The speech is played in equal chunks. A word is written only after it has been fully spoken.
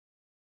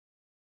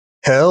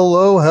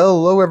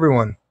Hello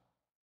everyone.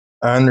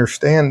 I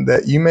understand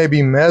that you may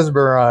be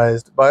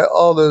mesmerized by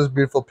all those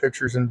beautiful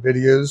pictures and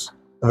videos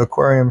of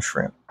aquarium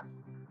shrimp,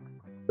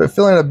 but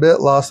feeling a bit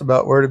lost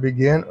about where to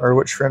begin or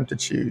which shrimp to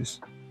choose.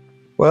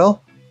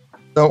 Well,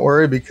 don't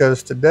worry,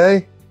 because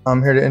today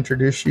I'm here to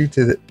introduce you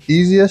to the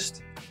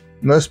easiest,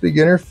 most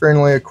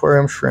beginner-friendly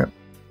aquarium shrimp,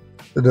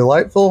 the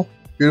delightful,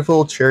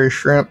 beautiful cherry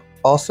shrimp,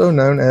 also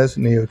known as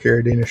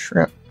Neocaridina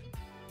shrimp.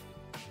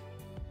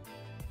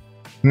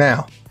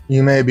 Now,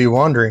 you may be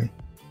wondering,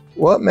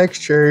 what makes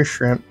cherry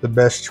shrimp the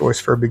best choice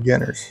for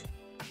beginners?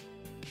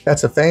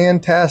 That's a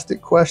fantastic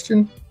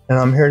question, and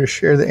I'm here to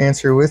share the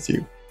answer with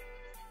you.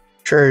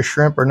 Cherry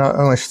shrimp are not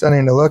only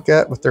stunning to look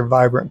at with their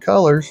vibrant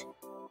colors,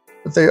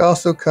 but they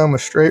also come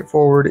with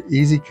straightforward,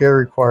 easy care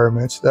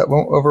requirements that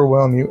won't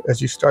overwhelm you as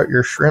you start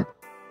your shrimp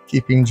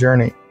keeping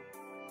journey.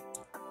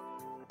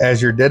 As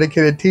your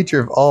dedicated teacher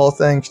of all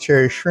things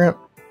cherry shrimp,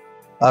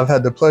 I've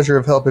had the pleasure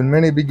of helping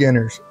many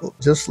beginners,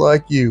 just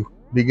like you,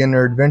 begin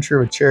their adventure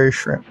with cherry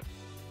shrimp.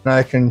 And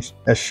I can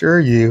assure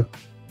you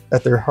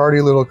that they're hardy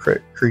little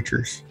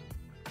creatures.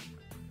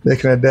 They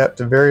can adapt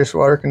to various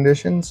water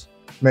conditions,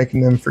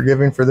 making them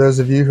forgiving for those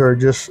of you who are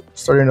just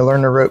starting to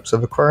learn the ropes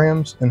of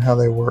aquariums and how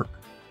they work.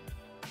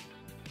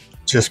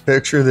 Just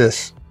picture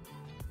this: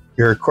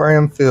 your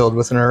aquarium filled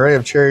with an array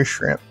of cherry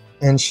shrimp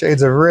in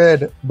shades of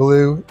red,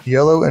 blue,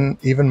 yellow, and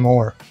even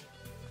more.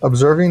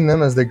 Observing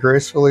them as they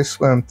gracefully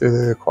swim through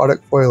the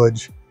aquatic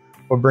foliage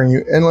will bring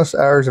you endless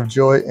hours of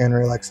joy and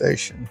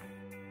relaxation.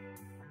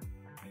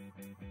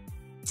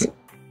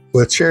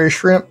 With cherry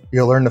shrimp,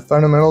 you'll learn the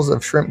fundamentals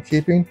of shrimp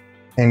keeping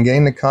and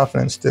gain the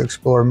confidence to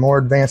explore more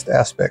advanced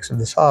aspects of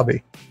this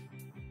hobby.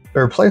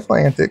 Their playful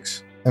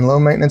antics and low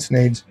maintenance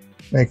needs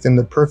make them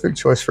the perfect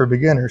choice for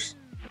beginners,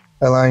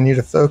 allowing you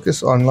to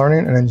focus on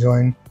learning and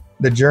enjoying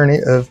the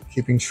journey of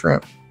keeping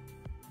shrimp.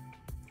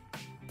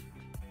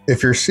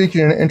 If you're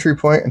seeking an entry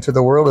point into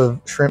the world of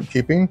shrimp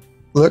keeping,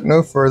 look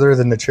no further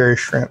than the cherry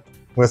shrimp.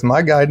 With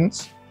my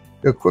guidance,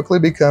 you'll quickly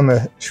become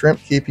a shrimp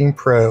keeping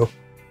pro,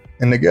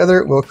 and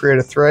together we'll create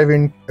a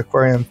thriving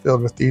aquarium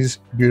filled with these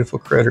beautiful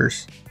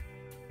critters.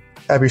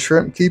 Happy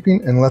shrimp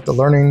keeping, and let the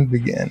learning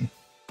begin.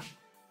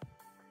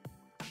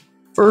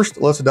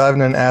 First, let's dive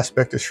into an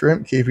aspect of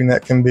shrimp keeping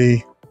that can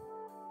be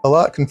a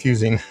lot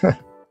confusing.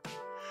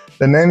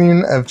 The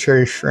naming of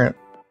cherry shrimp.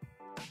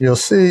 You'll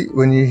see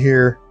when you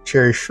hear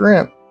cherry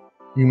shrimp,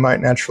 you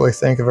might naturally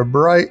think of a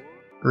bright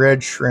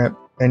red shrimp,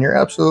 and you're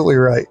absolutely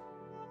right.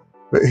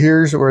 But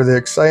here's where the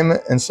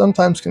excitement and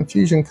sometimes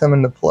confusion come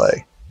into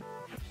play.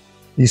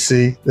 You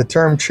see, the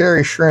term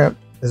cherry shrimp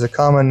is a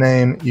common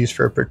name used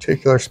for a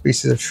particular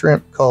species of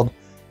shrimp called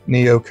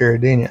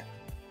Neocaridina.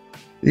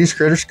 These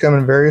critters come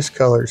in various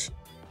colors,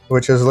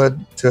 which has led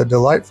to a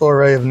delightful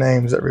array of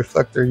names that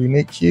reflect their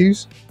unique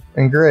hues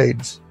and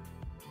grades.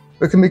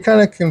 It can be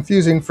kind of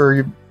confusing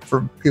for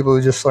people who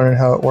are just learning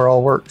how it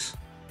all works.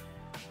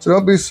 So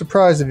don't be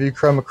surprised if you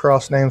come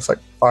across names like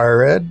Fire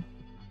Red,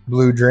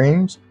 Blue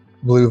Dreams,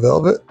 Blue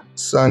Velvet,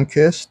 Sun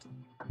Kissed,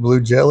 Blue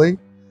Jelly,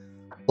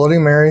 Bloody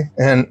Mary,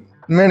 and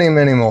many,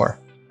 many more.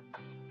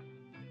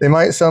 They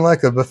might sound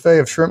like a buffet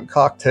of shrimp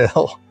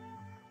cocktail,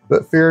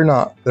 but fear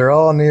not, they're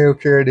all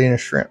Neocaridina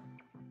shrimp.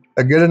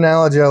 A good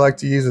analogy I like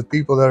to use with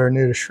people that are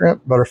new to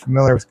shrimp but are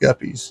familiar with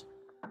guppies.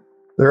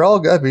 They're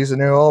all guppies and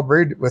they all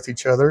breed with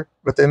each other,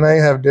 but they may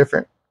have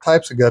different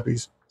types of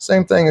guppies.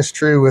 Same thing is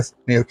true with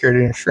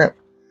Neocaridina shrimp.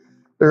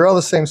 They're all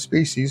the same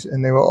species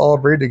and they will all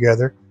breed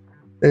together.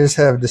 They just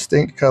have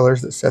distinct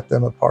colors that set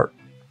them apart.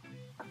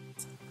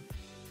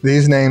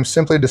 These names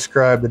simply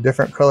describe the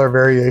different color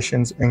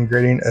variations and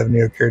grading of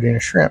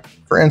Neocaridina shrimp.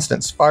 For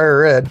instance,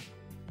 Fire Red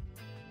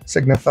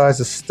signifies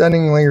a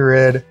stunningly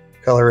red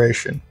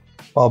coloration,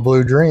 while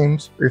Blue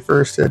Dreams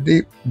refers to a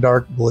deep,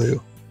 dark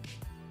blue.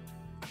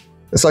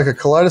 It's like a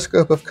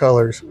kaleidoscope of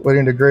colors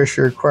waiting to grace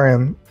your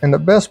aquarium, and the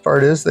best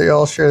part is they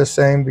all share the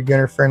same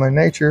beginner-friendly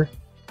nature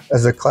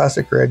as the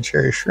classic red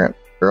cherry shrimp.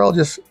 They're all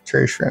just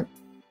cherry shrimp.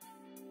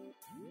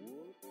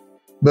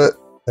 But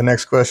the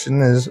next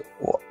question is,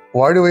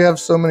 why do we have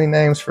so many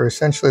names for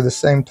essentially the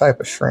same type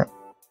of shrimp?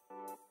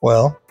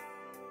 Well,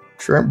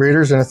 shrimp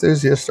breeders and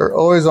enthusiasts are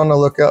always on the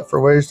lookout for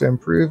ways to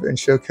improve and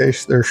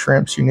showcase their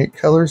shrimp's unique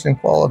colors and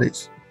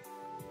qualities.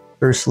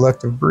 Through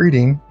selective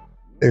breeding,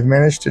 they've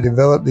managed to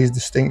develop these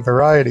distinct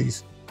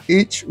varieties,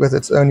 each with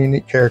its own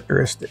unique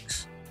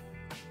characteristics.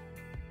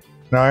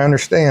 Now, I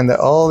understand that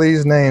all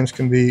these names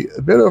can be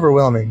a bit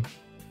overwhelming,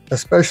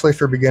 especially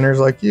for beginners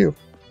like you.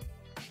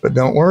 But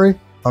don't worry,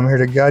 I'm here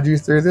to guide you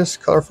through this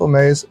colorful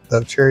maze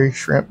of cherry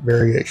shrimp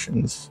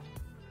variations.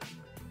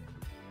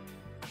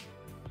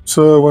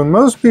 So when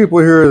most people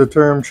hear the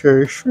term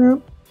cherry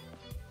shrimp,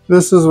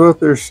 this is what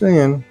they're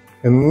seeing.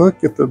 And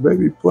look at the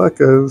baby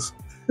plecos.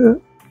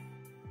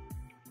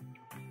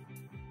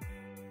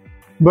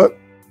 But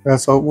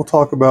that's all. We'll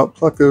talk about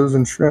plecos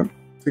and shrimp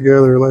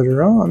together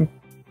later on.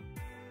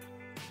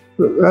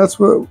 But that's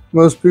what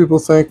most people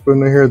think when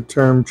they hear the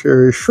term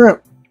cherry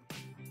shrimp.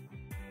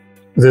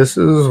 This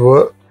is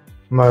what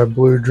my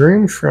Blue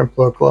Dream shrimp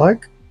look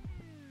like.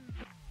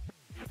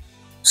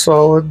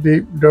 solid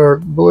deep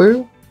dark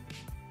blue,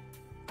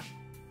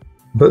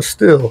 but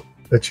still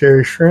a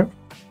cherry shrimp,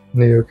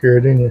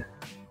 Neocaridina.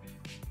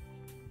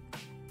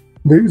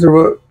 These are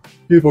what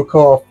people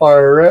call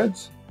fire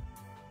reds,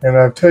 and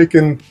I've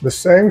taken the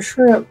same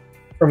shrimp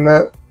from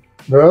the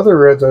other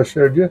reds I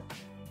showed you,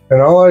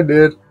 and all I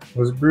did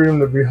was breed them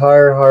to be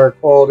higher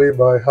quality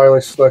by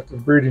highly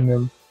selective breeding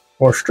them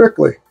more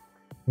strictly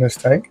in this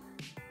tank.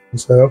 And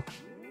so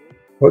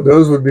what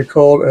those would be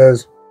called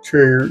as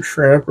cherry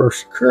shrimp or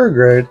sakura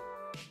grade,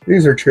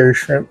 these are cherry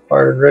shrimp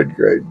fire red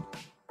grade.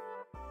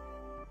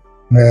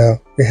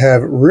 Now we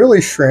have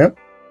really shrimp.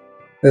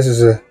 This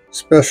is a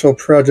special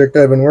project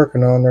I've been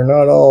working on. They're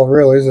not all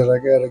reallys that I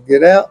gotta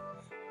get out.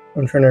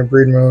 I'm trying to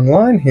breed my own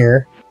line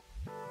here,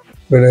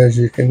 but as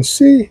you can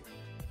see,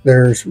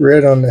 there's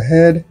red on the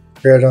head,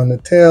 red on the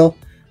tail,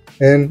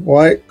 and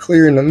white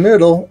clear in the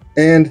middle,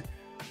 and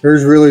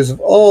there's reallys of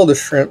all the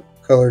shrimp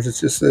colors. It's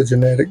just a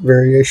genetic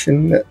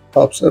variation that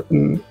pops up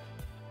in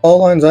all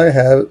lines I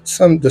have,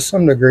 to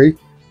some degree.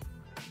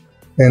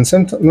 And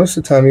most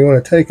of the time you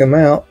want to take them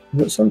out,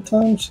 but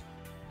sometimes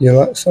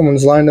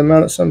someone's lined them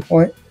out at some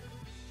point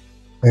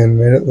and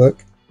made it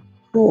look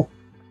cool.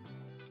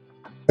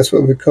 That's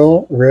what we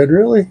call red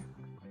really.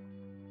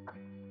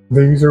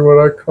 These are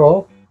what I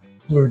call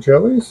blue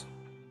jellies.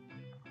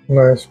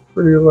 Nice,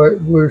 pretty light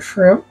blue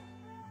shrimp.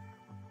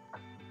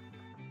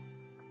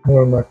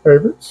 One of my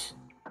favorites.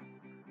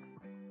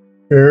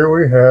 Here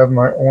we have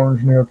my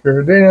orange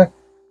Neocaridina.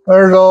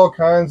 There's all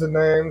kinds of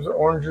names.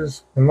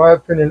 Oranges, in my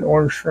opinion,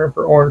 orange shrimp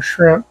or orange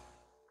shrimp.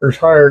 There's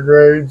higher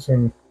grades,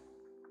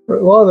 but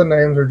a lot of the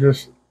names are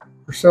just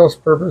for sales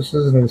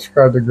purposes and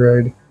describe the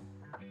grade.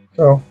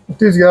 So with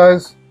these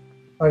guys,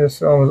 I just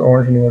sell them as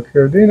orange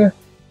Neocaridina.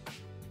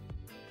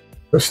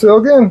 But still,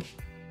 again,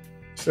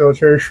 still a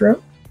cherry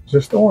shrimp,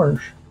 just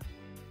orange.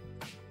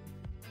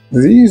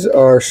 These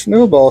are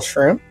snowball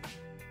shrimp,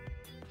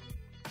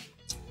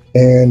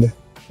 and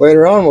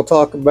later on we'll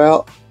talk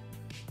about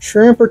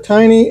shrimp are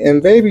tiny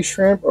and baby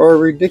shrimp are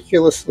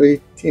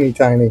ridiculously teeny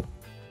tiny.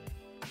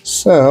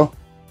 So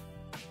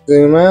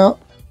zoom out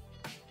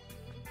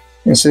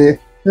and see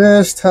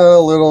just how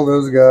little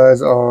those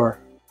guys are.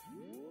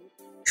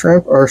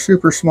 Shrimp are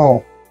super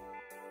small.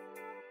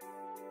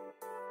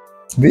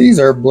 These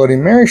are Bloody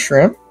Mary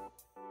shrimp,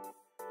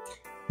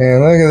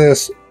 and look at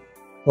this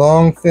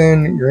long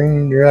thin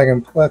green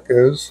dragon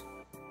plecos,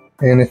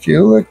 and if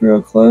you look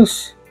real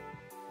close,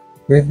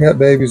 we've got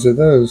babies of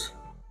those.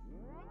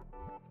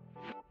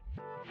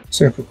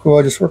 Super cool.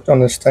 I just worked on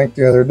this tank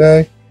the other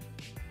day.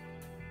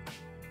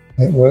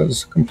 It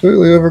was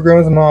completely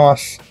overgrown with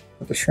moss,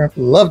 but the shrimp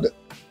loved it.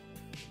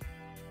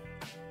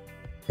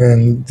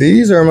 And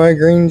these are my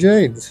green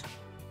jades.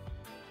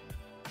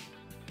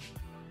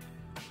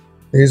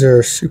 These are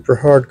a super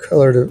hard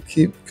color to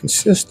keep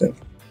consistent,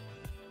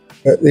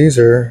 but these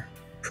are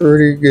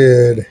pretty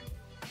good.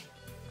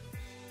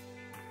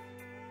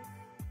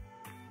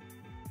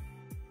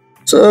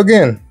 So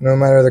again, no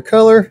matter the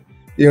color,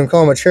 you can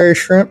call them a cherry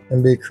shrimp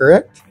and be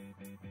correct.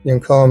 You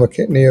can call them a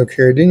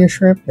Neocaridina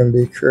shrimp and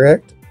be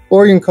correct.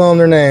 Or you can call them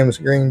their names,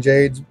 green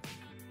jades,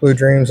 blue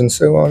dreams, and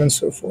so on and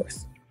so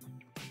forth.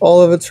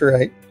 All of it's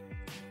right.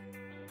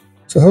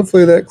 So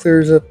hopefully that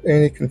clears up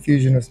any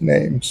confusion with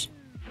names.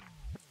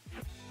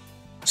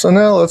 So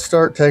now let's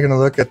start taking a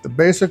look at the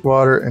basic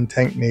water and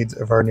tank needs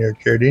of our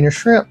Neocaridina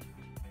shrimp.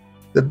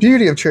 The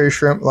beauty of cherry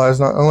shrimp lies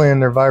not only in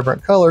their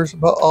vibrant colors,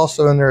 but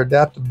also in their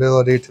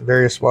adaptability to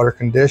various water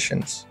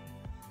conditions.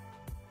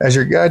 As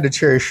your guide to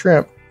cherry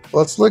shrimp,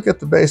 let's look at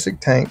the basic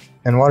tank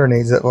and water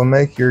needs that will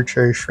make your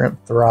cherry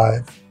shrimp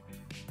thrive.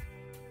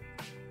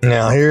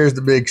 Now here's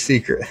the big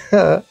secret.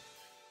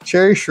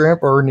 Cherry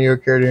shrimp or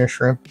Neocaridina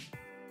shrimp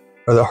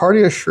are the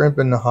hardiest shrimp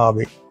in the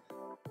hobby.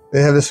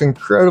 They have this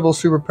incredible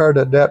superpower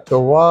to adapt to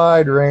a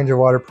wide range of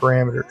water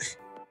parameters,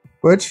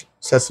 which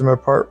sets them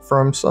apart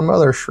from some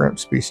other shrimp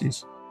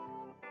species.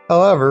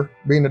 However,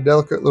 being the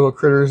delicate little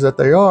critters that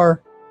they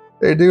are,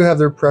 they do have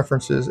their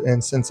preferences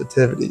and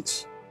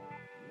sensitivities.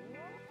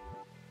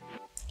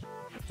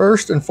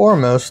 First and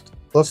foremost,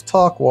 let's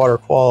talk water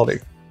quality.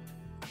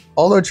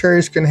 Although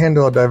cherries can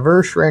handle a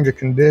diverse range of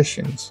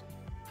conditions,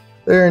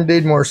 they are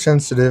indeed more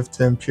sensitive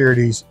to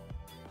impurities,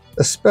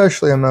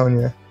 especially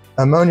ammonia.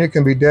 Ammonia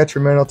can be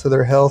detrimental to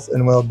their health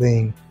and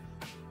well-being,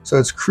 so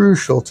it's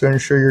crucial to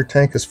ensure your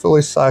tank is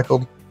fully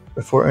cycled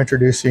before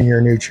introducing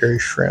your new cherry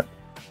shrimp.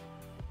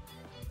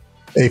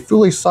 A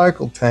fully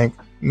cycled tank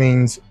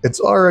means it's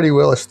already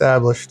well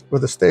established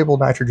with a stable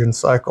nitrogen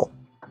cycle.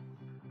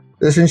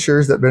 This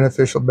ensures that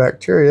beneficial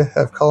bacteria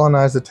have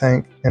colonized the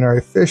tank and are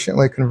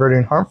efficiently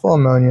converting harmful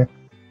ammonia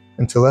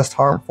into less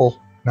harmful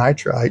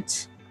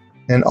nitrites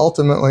and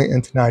ultimately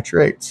into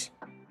nitrates.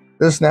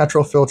 This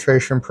natural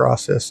filtration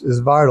process is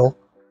vital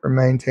for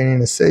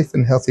maintaining a safe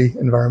and healthy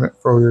environment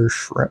for your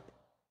shrimp.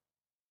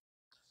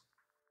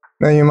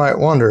 Now you might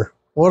wonder,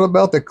 what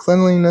about the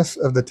cleanliness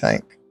of the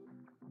tank?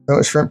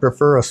 Don't shrimp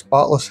prefer a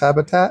spotless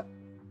habitat?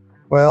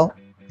 Well,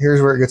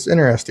 here's where it gets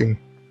interesting.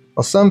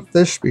 While some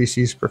fish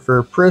species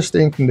prefer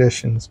pristine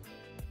conditions,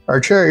 Our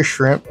cherry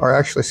shrimp are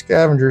actually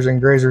scavengers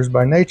and grazers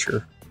by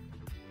nature.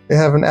 They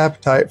have an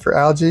appetite for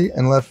algae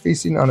and love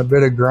feasting on a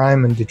bit of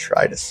grime and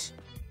detritus.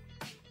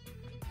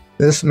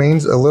 This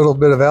means a little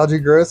bit of algae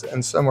growth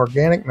and some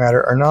organic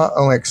matter are not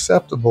only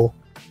acceptable,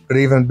 but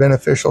even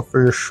beneficial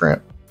for your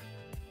shrimp.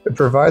 It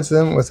provides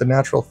them with a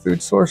natural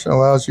food source and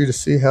allows you to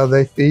see how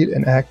they feed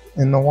and act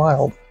in the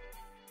wild.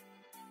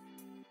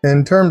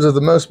 In terms of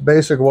the most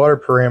basic water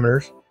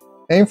parameters,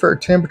 aim for a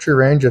temperature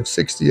range of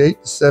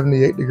 68 to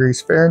 78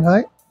 degrees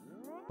Fahrenheit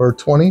or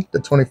 20 to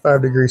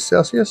 25 degrees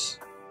Celsius,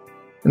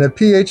 and a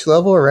pH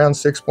level around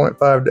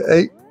 6.5 to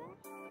 8.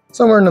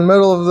 Somewhere in the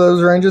middle of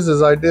those ranges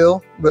is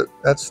ideal, but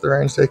that's the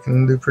range they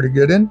can do pretty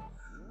good in.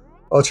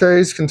 While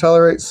cherries can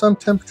tolerate some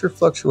temperature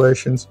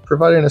fluctuations,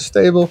 providing a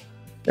stable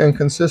and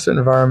consistent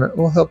environment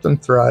will help them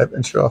thrive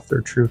and show off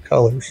their true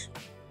colors.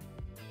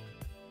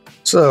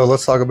 So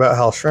let's talk about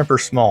how shrimp are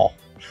small.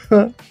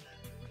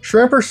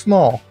 Shrimp are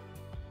small.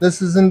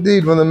 This is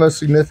indeed one of the most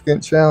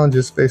significant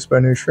challenges faced by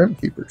new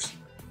shrimp keepers.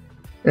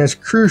 And it's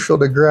crucial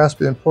to grasp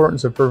the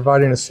importance of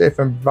providing a safe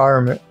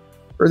environment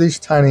for these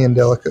tiny and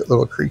delicate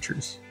little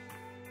creatures.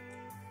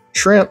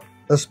 Shrimp,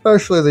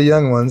 especially the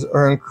young ones,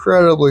 are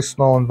incredibly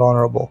small and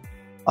vulnerable.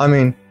 I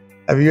mean,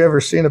 have you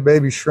ever seen a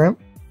baby shrimp?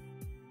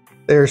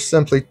 They are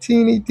simply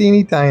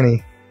teeny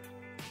tiny.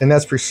 And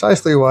that's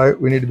precisely why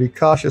we need to be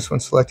cautious when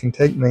selecting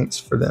tank mates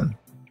for them.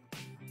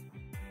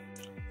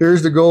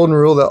 Here's the golden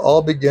rule that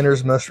all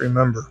beginners must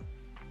remember.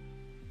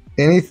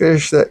 Any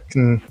fish that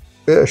can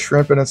fit a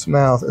shrimp in its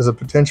mouth is a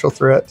potential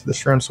threat to the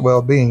shrimp's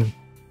well-being.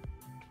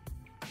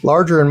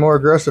 Larger and more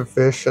aggressive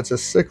fish, such as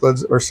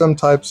cichlids or some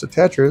types of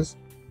tetras,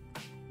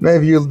 may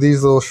view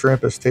these little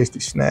shrimp as tasty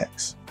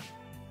snacks.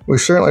 We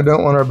certainly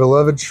don't want our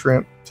beloved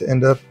shrimp to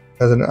end up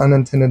as an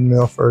unintended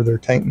meal for their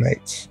tank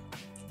mates.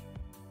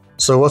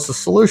 So what's the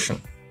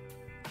solution?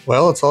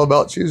 Well, it's all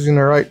about choosing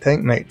the right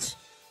tank mates,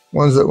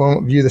 ones that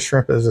won't view the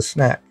shrimp as a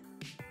snack.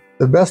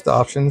 The best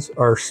options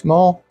are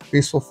small,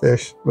 peaceful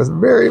fish with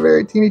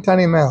very teeny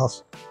tiny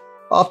mouths,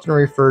 often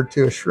referred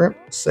to as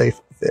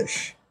shrimp-safe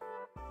fish.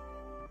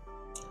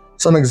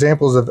 Some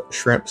examples of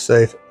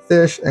shrimp-safe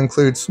fish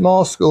include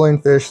small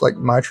schooling fish like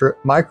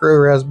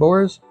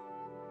micro-rasboras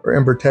or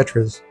ember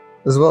tetras,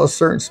 as well as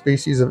certain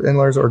species of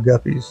endlers or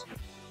guppies.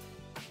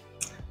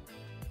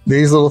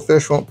 These little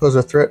fish won't pose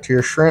a threat to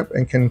your shrimp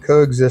and can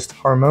coexist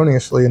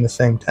harmoniously in the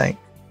same tank.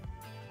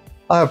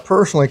 I have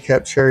personally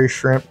kept cherry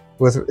shrimp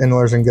with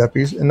endlers and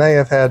guppies, and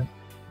I've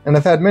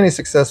had many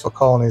successful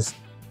colonies.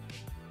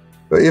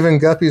 But even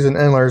guppies and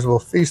endlers will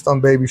feast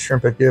on baby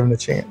shrimp if given a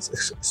chance,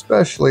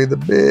 especially the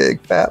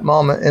big fat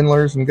mama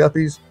endlers and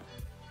guppies.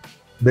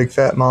 Big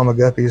fat mama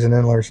guppies and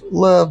endlers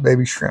love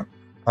baby shrimp.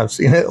 I've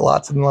seen it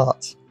lots and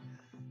lots.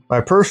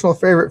 My personal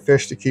favorite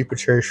fish to keep with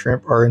cherry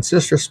shrimp are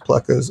Ancestris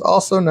plecos,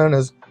 also known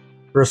as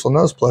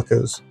bristlenose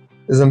plecos.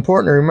 It is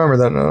important to remember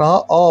that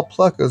not all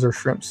plecos are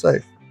shrimp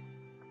safe.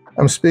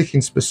 I'm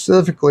speaking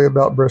specifically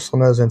about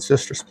bristlenose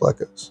Ancestris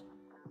plecos.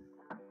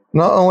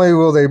 Not only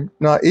will they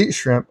not eat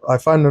shrimp, I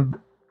find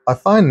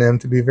them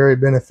to be very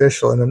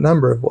beneficial in a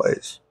number of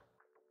ways.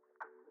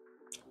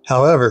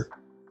 However,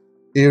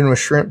 even with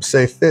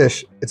shrimp-safe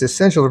fish, it's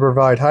essential to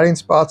provide hiding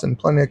spots and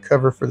plenty of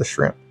cover for the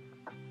shrimp.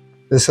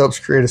 This helps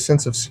create a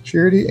sense of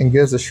security and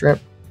gives the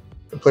shrimp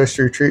a place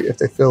to retreat if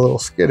they feel a little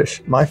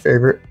skittish. My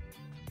favorite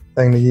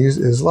thing to use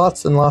is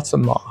lots and lots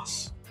of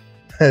moss,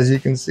 as you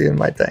can see in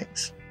my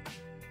tanks.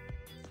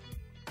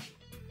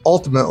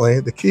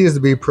 Ultimately, the key is to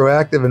be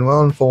proactive and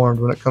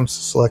well-informed when it comes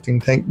to selecting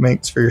tank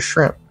mates for your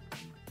shrimp.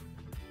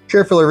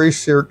 Carefully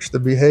research the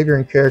behavior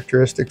and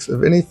characteristics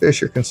of any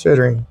fish you're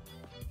considering,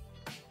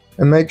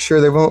 and make sure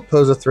they won't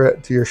pose a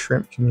threat to your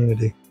shrimp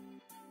community.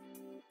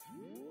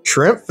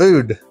 Shrimp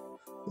food.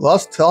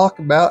 Let's talk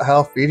about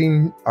how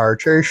feeding our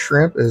cherry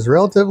shrimp is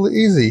relatively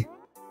easy,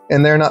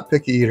 and they're not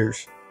picky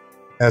eaters.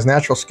 As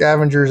natural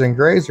scavengers and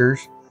grazers,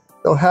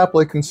 they'll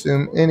happily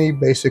consume any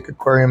basic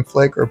aquarium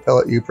flake or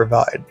pellet you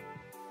provide.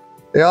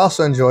 They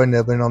also enjoy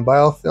nibbling on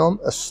biofilm,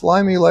 a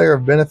slimy layer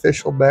of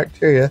beneficial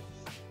bacteria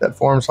that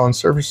forms on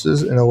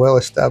surfaces in a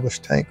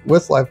well-established tank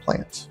with live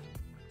plants.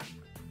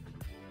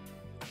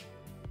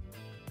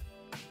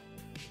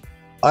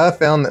 I have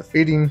found that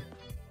feeding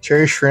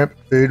cherry shrimp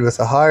food with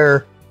a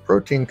higher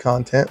protein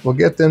content will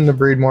get them to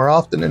breed more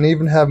often and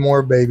even have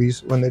more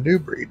babies when they do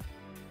breed.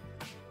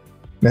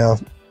 Now,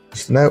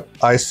 just a note,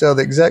 I sell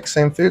the exact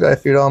same food I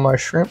feed all my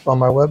shrimp on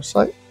my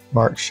website,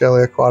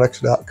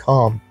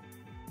 markshellyaquatics.com.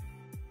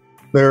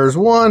 There's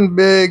one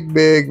big,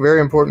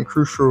 very important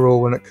crucial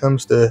rule when it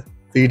comes to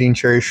feeding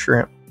cherry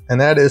shrimp, and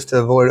that is to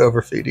avoid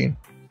overfeeding.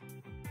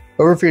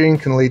 Overfeeding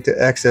can lead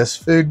to excess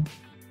food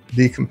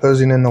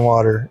decomposing in the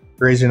water,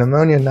 raising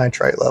ammonia and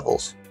nitrite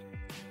levels,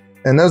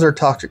 and those are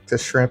toxic to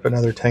shrimp and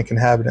other tank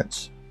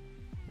inhabitants.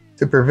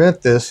 To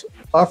prevent this,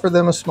 offer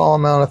them a small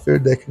amount of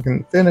food they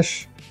can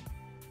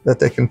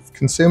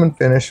consume and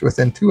finish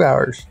within 2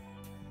 hours.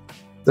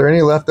 If there are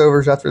any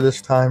leftovers after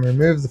this time,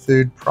 remove the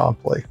food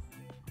promptly.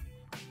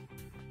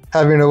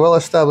 Having a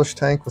well-established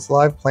tank with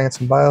live plants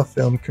and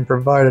biofilm can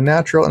provide a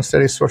natural and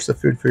steady source of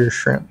food for your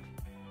shrimp.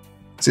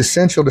 It's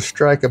essential to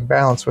strike a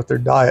balance with their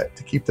diet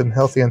to keep them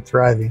healthy and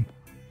thriving.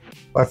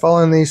 By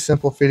following these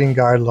simple feeding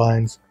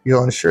guidelines,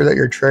 you'll ensure that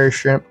your cherry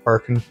shrimp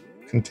are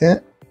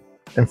content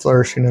and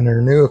flourishing in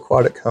their new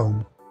aquatic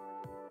home.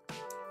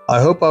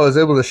 I hope I was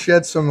able to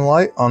shed some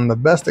light on the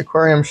best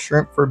aquarium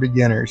shrimp for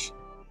beginners,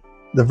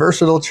 the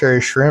versatile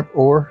cherry shrimp,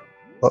 or,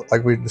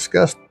 like we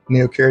discussed,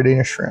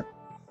 Neocaridina shrimp.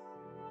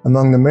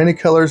 Among the many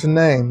colors and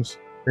names,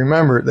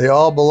 remember they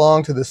all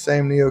belong to the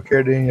same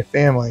Neocaridina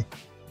family,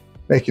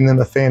 making them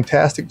a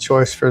fantastic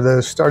choice for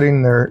those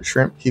starting their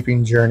shrimp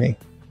keeping journey.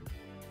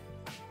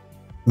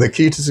 The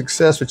key to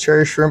success with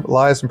cherry shrimp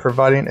lies in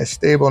providing a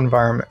stable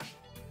environment.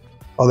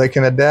 While they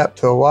can adapt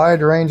to a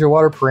wide range of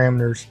water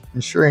parameters,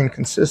 ensuring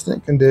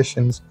consistent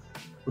conditions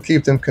will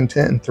keep them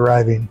content and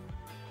thriving.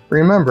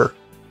 Remember,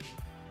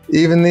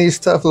 even these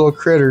tough little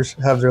critters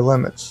have their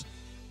limits,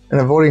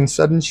 and avoiding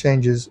sudden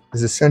changes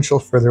is essential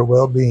for their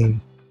well-being.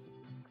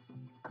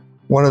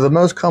 One of the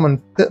most common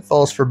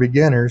pitfalls for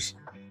beginners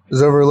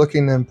is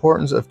overlooking the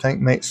importance of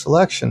tank mate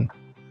selection.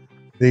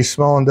 These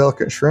small and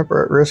delicate shrimp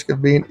are at risk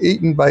of being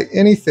eaten by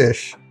any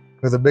fish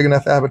with a big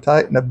enough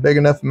appetite and a big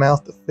enough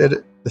mouth to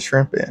fit the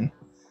shrimp in.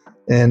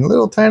 And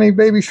little tiny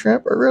baby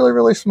shrimp are really,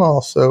 really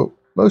small, so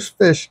most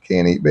fish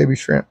can't eat baby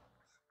shrimp.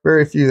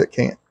 Very few that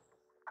can't.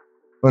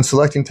 When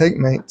selecting tank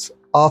mates,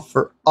 opt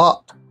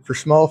for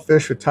small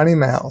fish with tiny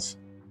mouths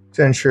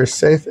to ensure a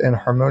safe and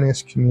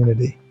harmonious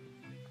community.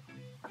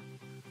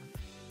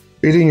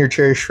 Feeding your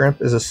cherry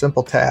shrimp is a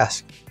simple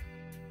task,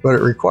 but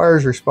it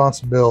requires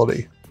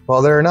responsibility.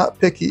 While they are not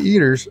picky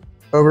eaters,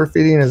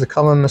 overfeeding is a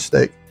common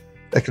mistake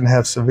that can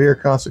have severe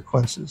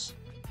consequences.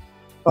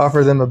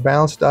 Offer them a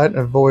balanced diet and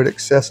avoid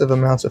excessive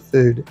amounts of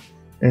food,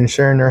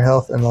 ensuring their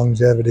health and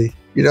longevity.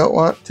 You don't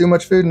want too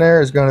much food in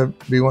there, is going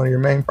to be one of your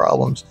main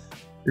problems.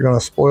 You're going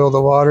to spoil the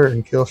water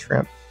and kill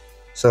shrimp.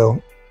 So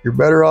you're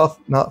better off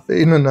not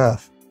feeding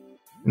enough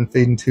than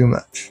feeding too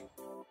much.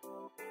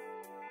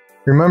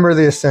 Remember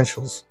the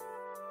essentials: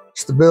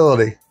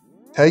 stability,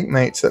 tank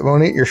mates that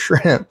won't eat your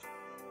shrimp,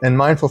 and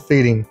mindful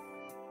feeding.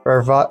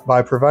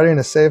 By providing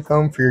a safe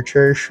home for your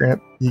cherry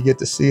shrimp, you get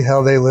to see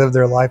how they live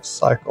their life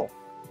cycle.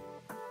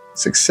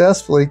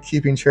 Successfully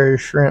keeping cherry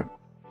shrimp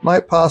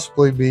might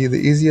possibly be the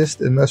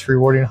easiest and most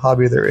rewarding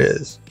hobby there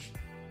is.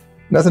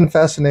 Nothing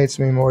fascinates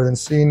me more than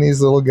seeing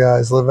these little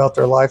guys live out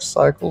their life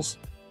cycles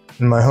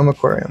in my home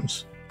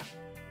aquariums.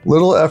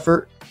 Little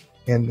effort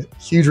and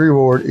huge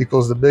reward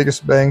equals the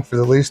biggest bang for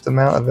the least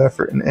amount of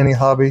effort in any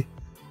hobby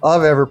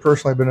I've ever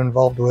personally been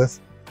involved with,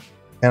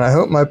 and I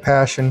hope my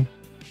passion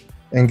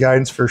and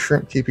guidance for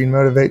shrimp keeping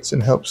motivates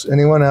and helps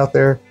anyone out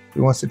there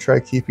who wants to try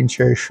keeping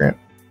cherry shrimp.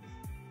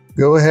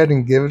 Go ahead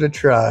and give it a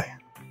try.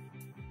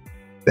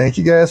 Thank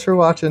you guys for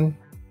watching.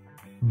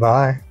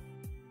 Bye.